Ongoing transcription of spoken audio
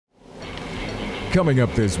Coming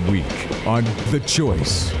up this week on The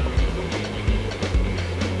Choice.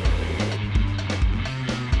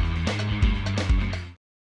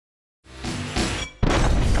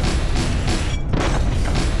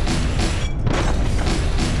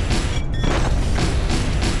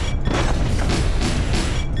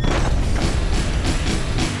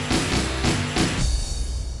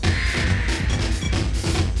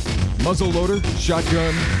 Muzzleloader,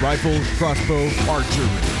 shotgun, rifle, crossbow, archery.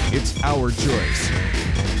 It's our choice.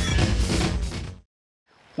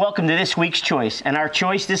 Welcome to this week's Choice. And our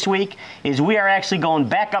choice this week is we are actually going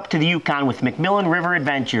back up to the Yukon with MacMillan River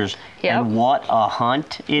Adventures. Yep. And what a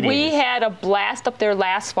hunt it is. We had a blast up there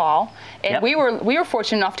last fall. And Yep. we were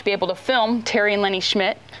fortunate enough to be able to film Terry and Lenny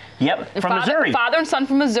Schmidt. Yep, from Missouri. Father and son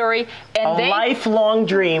from Missouri. And a lifelong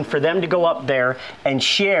dream for them to go up there and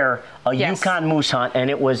share a Yes. Yukon moose hunt,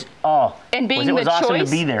 and it was, and being it was the awesome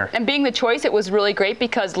choice, to be there. And being the choice, it was really great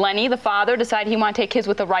because Lenny, the father, decided he wanted to take his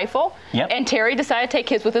with a rifle. Yep. And Terry decided to take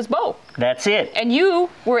his with his bow. That's it. And you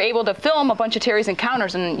were able to film a bunch of Terry's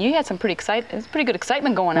encounters, and you had some pretty good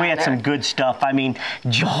excitement going on. We had there. some good stuff. I mean,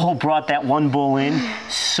 Joel brought that one bull in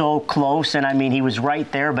so close, and I mean, he was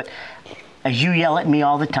right there, but as you yell at me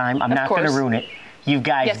all the time, I'm not going to ruin it. You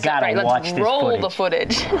guys got to watch this footage. Let's roll the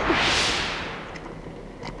footage.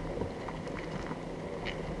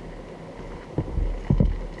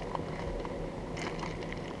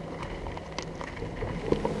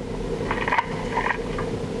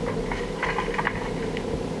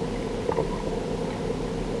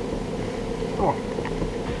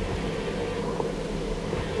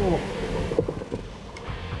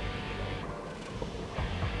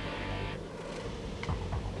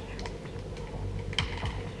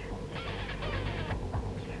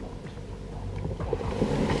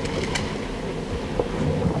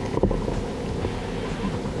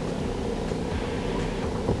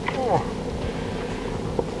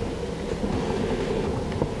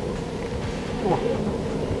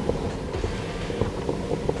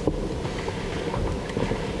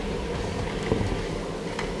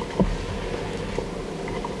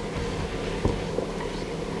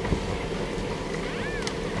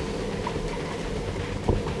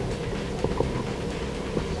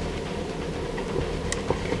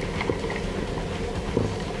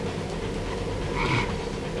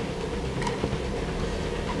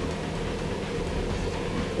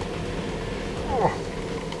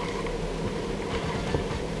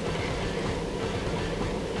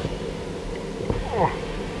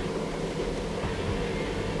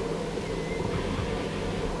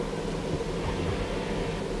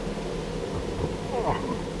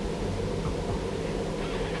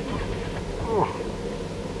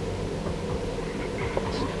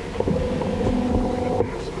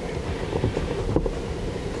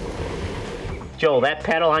 Joel, that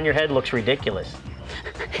paddle on your head looks ridiculous.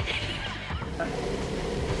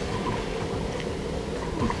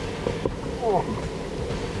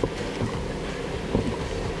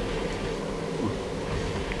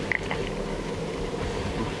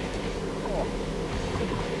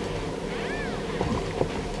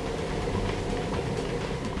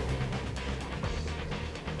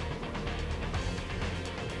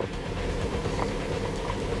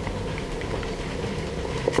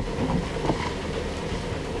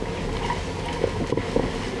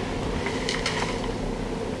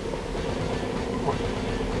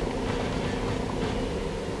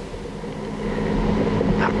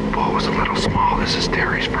 This is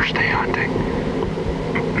Terry's first day hunting.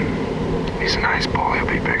 He's a nice bull. He'll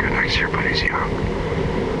be bigger next year, but he's young.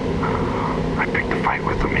 I picked a fight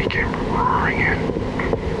with him. He came roaring in.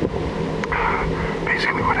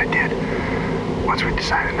 Basically what I did, once we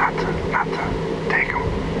decided not to take him,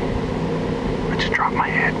 I just dropped my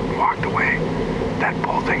head and walked away. That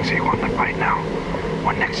bull thinks he won the fight now.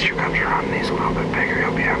 When next year comes around and he's a little bit bigger,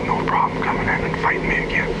 he'll be having no problem coming in and fighting me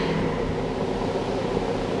again.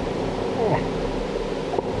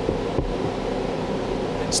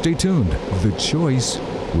 Stay tuned. The Choice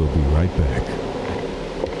will be right back.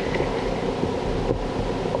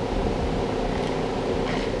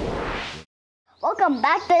 Welcome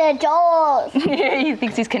back to the Joel. He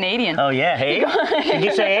thinks he's Canadian. Oh yeah, hey? Did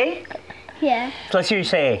you say hey? Yeah. Let's hear you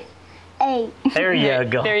say hey. Hey. There you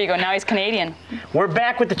go. There you go. Now he's Canadian. We're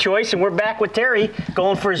back with the choice, and we're back with Terry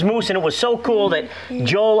going for his moose, and it was so cool that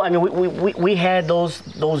Joel, I mean, we had those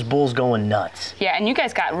bulls going nuts. Yeah, and you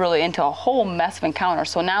guys got really into a whole mess of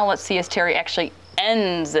encounters. So now let's see as Terry actually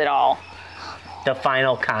ends it all. The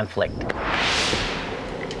final conflict.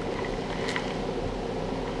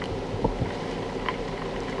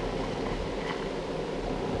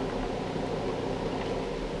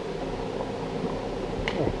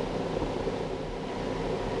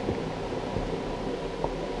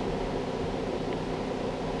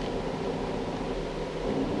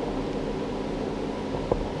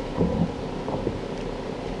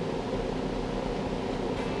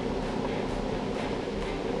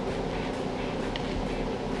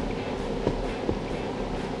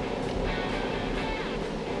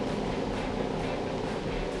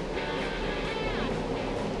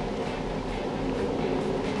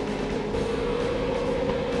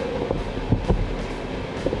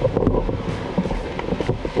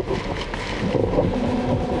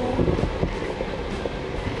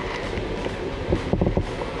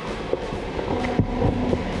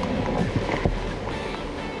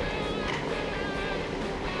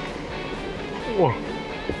 Whoa.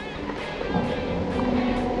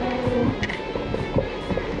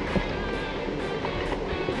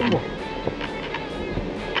 Whoa.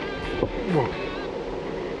 Whoa.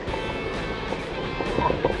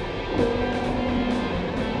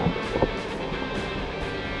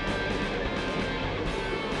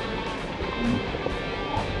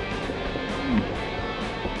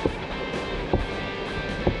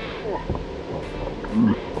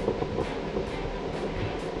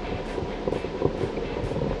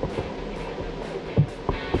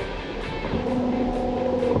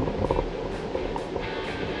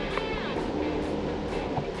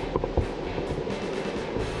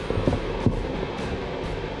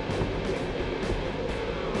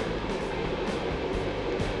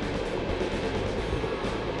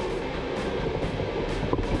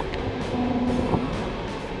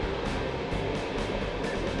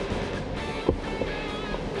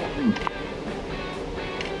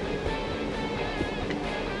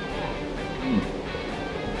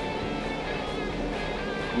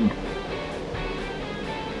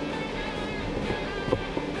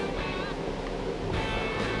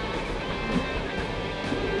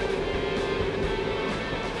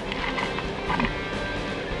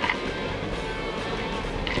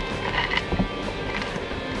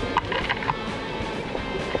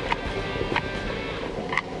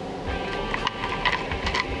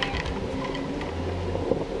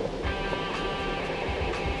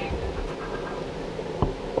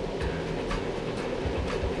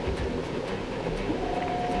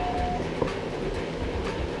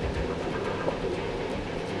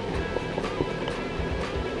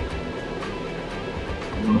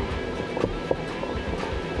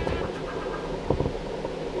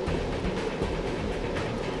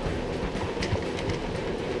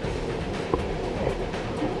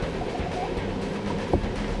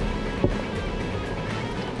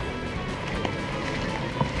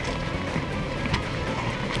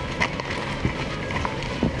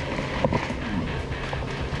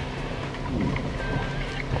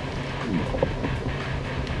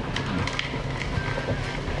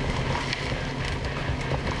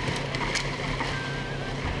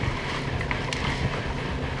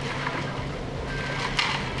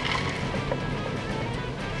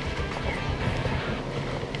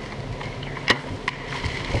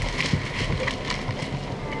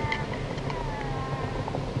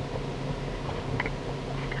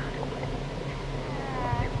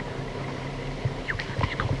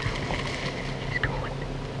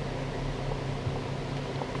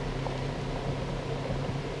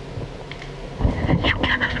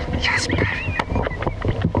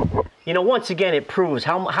 You know, once again, it proves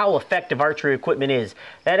how effective archery equipment is.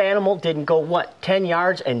 That animal didn't go, what, 10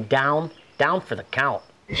 yards and down for the count.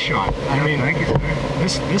 Shot. I mean,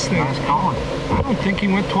 this thing is gone. I don't think he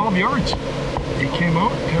went 12 yards. He came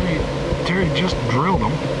out, Terry just drilled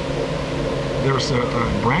him. There was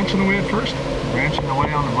a branch in the way at first. Branch in the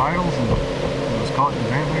way on the vitals, and it was caught in the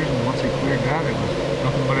antlers, and once he cleared that, it was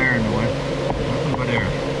nothing but air in the way. Nothing but air.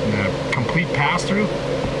 And a complete pass-through.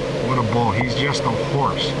 What a bull. He's just a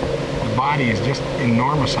horse. The body is just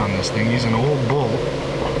enormous on this thing. He's an old bull.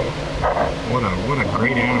 What a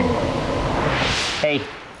great animal. Hey,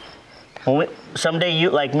 someday you,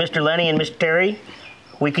 like Mr. Lenny and Mr. Terry,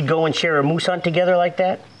 we could go and share a moose hunt together like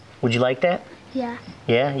that? Would you like that? Yeah.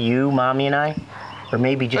 Yeah, you, Mommy, and I? Or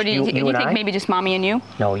maybe just you and I? Do you think maybe just Mommy and you?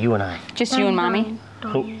 No, you and I. Just you and Mommy?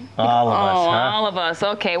 All of us, huh? All of us.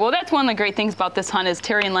 Okay. Well, that's one of the great things about this hunt is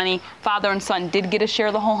Terry and Lenny, father and son, did get to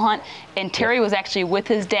share the whole hunt. And Terry was actually with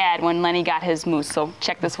his dad when Lenny got his moose. So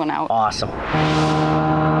check this one out. Awesome.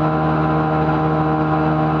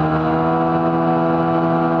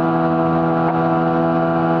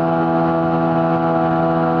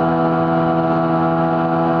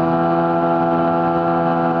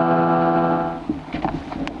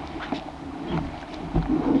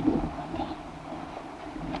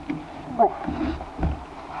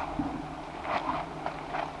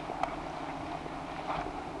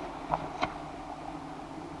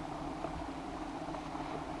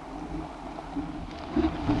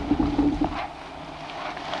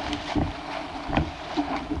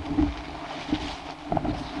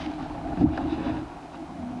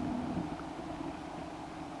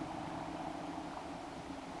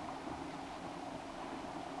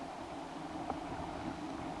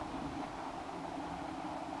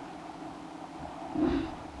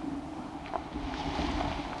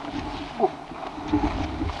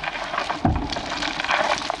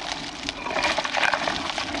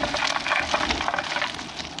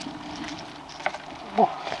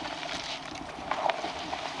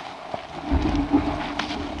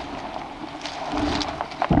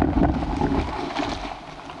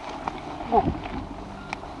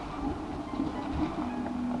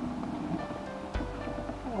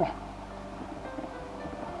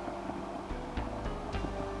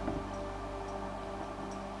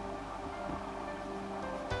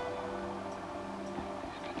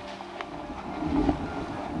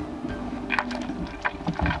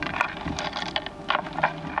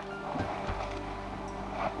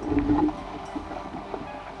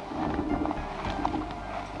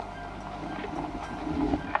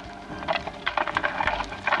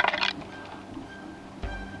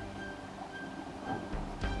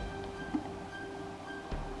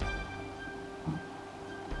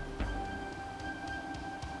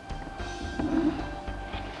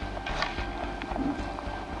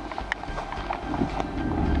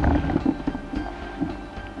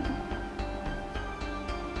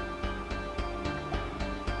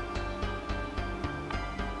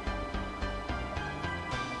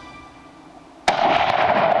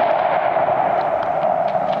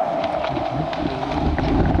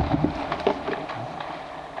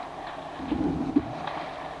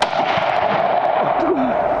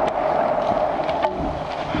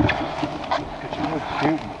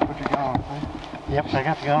 shooting. Put your gun on, please. Yep, I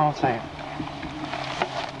got the gun on safe.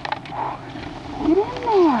 Get in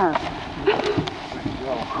there. There you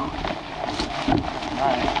go.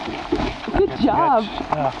 Nice. Good job.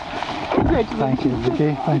 Thank you,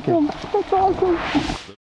 Vicky. Thank you. That's awesome.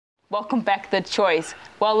 Welcome back to The Choice.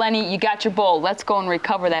 Well, Lenny, you got your bull. Let's go and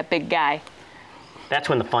recover that big guy. That's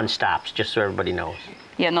when the fun stops, just so everybody knows.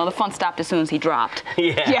 Yeah, no, the fun stopped as soon as he dropped.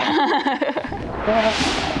 Yeah.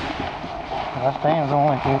 That stand's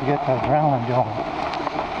only good to get the adrenaline going.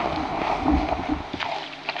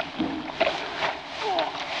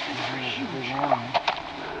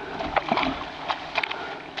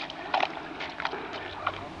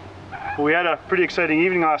 Well, we had a pretty exciting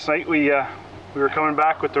evening last night. We were coming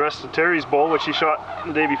back with the rest of Terry's bull, which he shot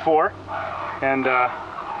the day before. And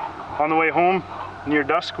on the way home, near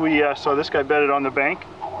dusk, we saw this guy bedded on the bank.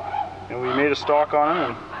 And we made a stalk on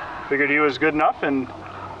him and figured he was good enough. And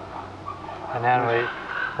then we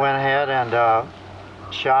went ahead and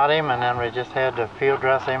shot him, and then we just had to field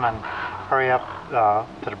dress him and hurry up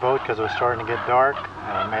to the boat because it was starting to get dark,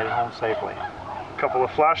 and we made it home safely. a couple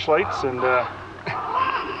of flashlights and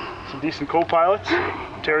some decent co-pilots.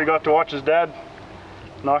 Terry got to watch his dad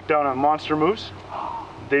knock down a monster moose.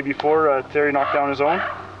 The day before, Terry knocked down his own.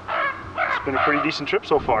 It's been a pretty decent trip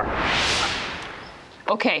so far.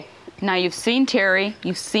 Okay, now you've seen Terry,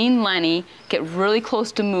 you've seen Lenny get really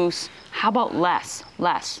close to moose. How about Les?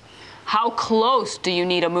 Les, how close do you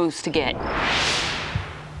need a moose to get?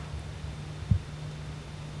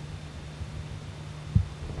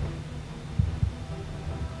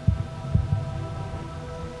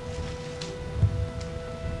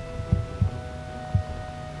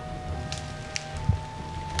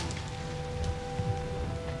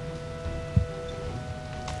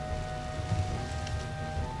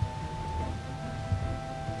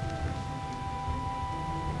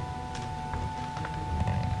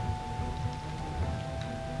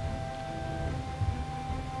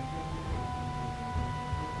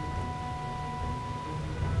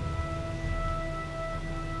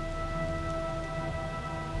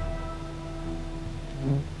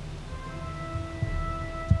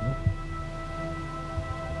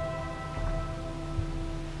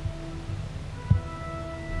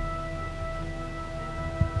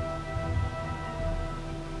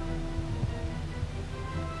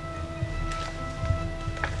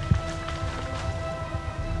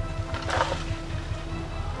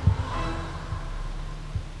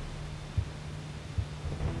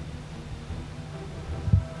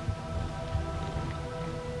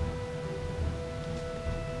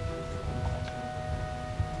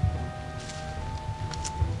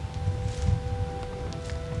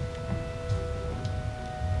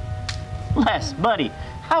 Les, buddy,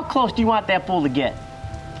 how close do you want that bull to get?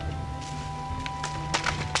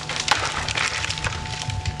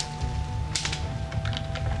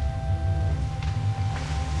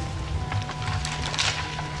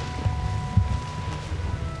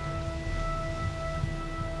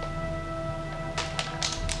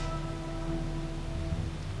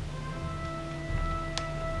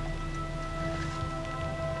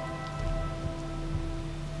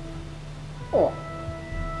 Oh.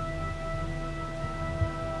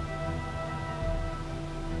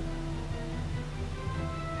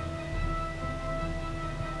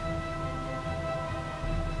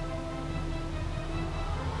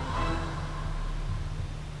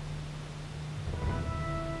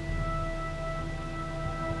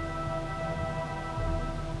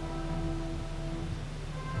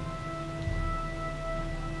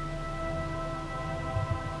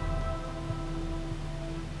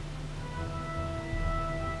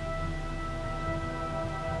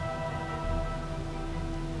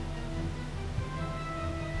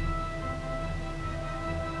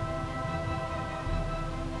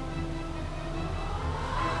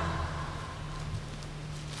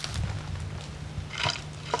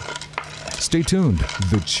 Stay tuned.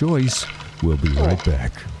 The Choice will be right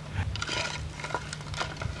back.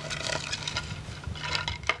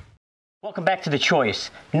 Welcome back to The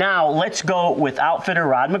Choice. Now let's go with outfitter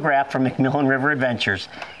Rod McGrath from MacMillan River Adventures.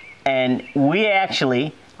 And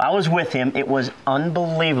I was with him. It was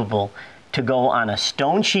unbelievable to go on a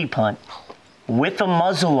stone sheep hunt with a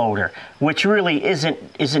muzzleloader, which really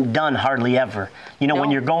isn't done hardly ever. You know,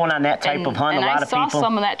 when you're going on that type of hunt, a lot of people... And I saw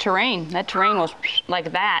some of that terrain. That terrain was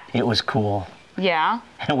like that. It was cool. Yeah.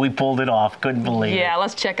 And we pulled it off. Couldn't believe it. Yeah,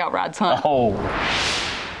 let's check out Rod's hunt. Oh.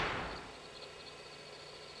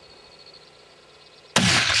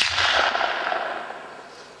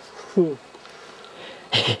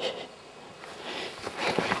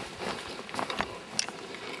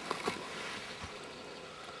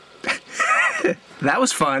 That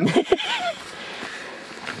was fun.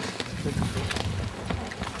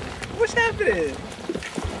 What's happening?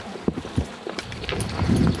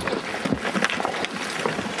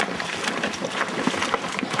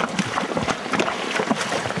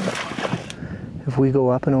 If we go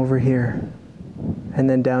up and over here, and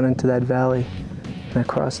then down into that valley, and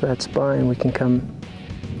across that spine, we can come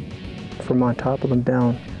from on top of them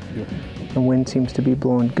down. Yeah. The wind seems to be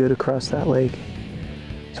blowing good across that lake,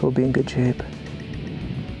 so we'll be in good shape.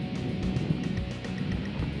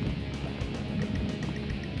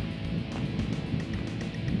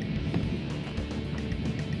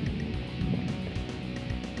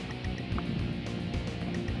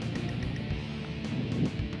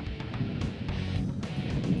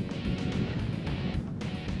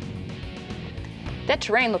 That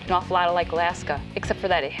terrain looked an awful lot like Alaska, except for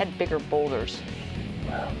that it had bigger boulders.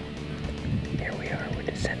 Well, here we are. We're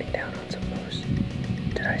descending down on some moose.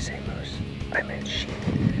 Did I say moose? I meant sheep.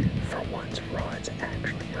 For once, Rod's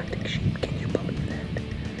actually hunting sheep. Can you believe that?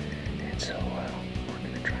 And so we're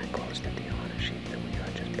going to try and close the deal on a sheep that we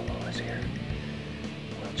got just below us here.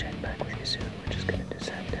 We'll check back with you soon. We're just going to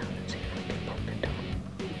descend down and see if we can bump into him.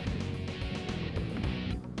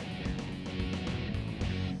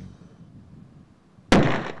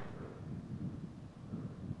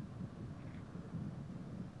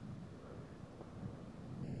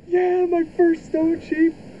 Yeah, my first stone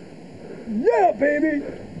sheep. Yeah, baby.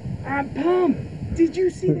 I'm pumped. Did you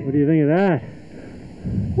see that? What do you think of that?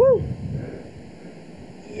 Woo.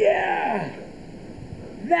 Yeah.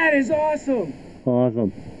 That is awesome.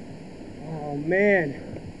 Awesome. Oh, man.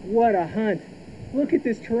 What a hunt. Look at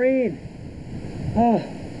this terrain. Oh,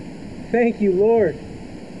 thank you, Lord.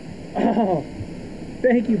 Oh,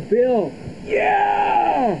 thank you, Bill.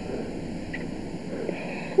 Yeah.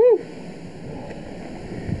 Whew.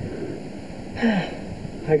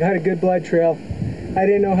 I got a good blood trail. I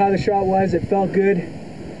didn't know how the shot was. It felt good.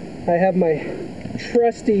 I have my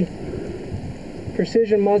trusty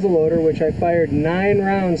precision muzzleloader, which I fired 9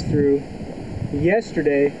 rounds through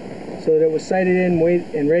yesterday, so that it was sighted in,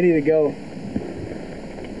 and ready to go.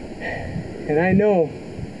 And I know,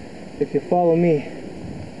 if you follow me,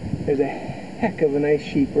 there's a heck of a nice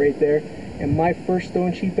sheep right there, and my first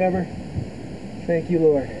stone sheep ever. Thank you,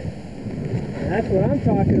 Lord. That's what I'm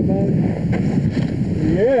talking about.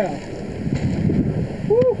 Yeah.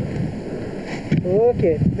 Woo. Look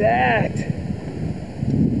at that.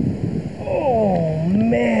 Oh,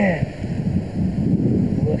 man.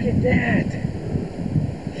 Look at that.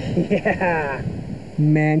 Yeah.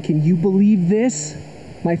 Man, can you believe this?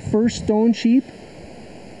 My first stone sheep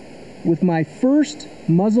with my first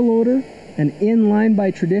muzzleloader and inline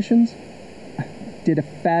by Traditions. Did a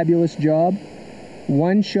fabulous job.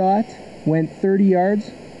 One shot. Went 30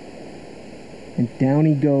 yards, and down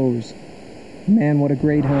he goes. Man, what a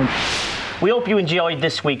great hunt. We hope you enjoyed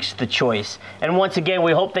this week's The Choice. And once again,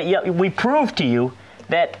 we hope that we proved to you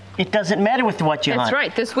that it doesn't matter with what you hunt. That's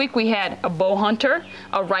right. This week we had a bow hunter,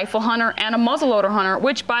 a rifle hunter, and a muzzleloader hunter,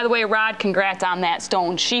 which, by the way, Rod, congrats on that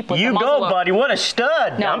stone sheep with the muzzleloader. You go, buddy. What a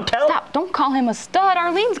stud. No, I'm telling. Stop. Don't call him a stud.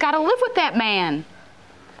 Arlene's got to live with that man.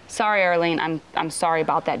 Sorry, Arlene. I'm sorry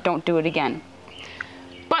about that. Don't do it again.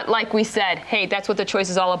 But like we said, hey, that's what The Choice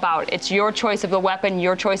is all about. It's your choice of the weapon,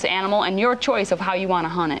 your choice of animal, and your choice of how you want to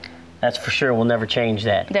hunt it. That's for sure. We'll never change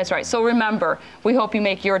that. That's right. So remember, we hope you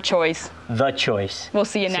make your choice the choice. We'll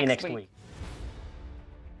see you next week.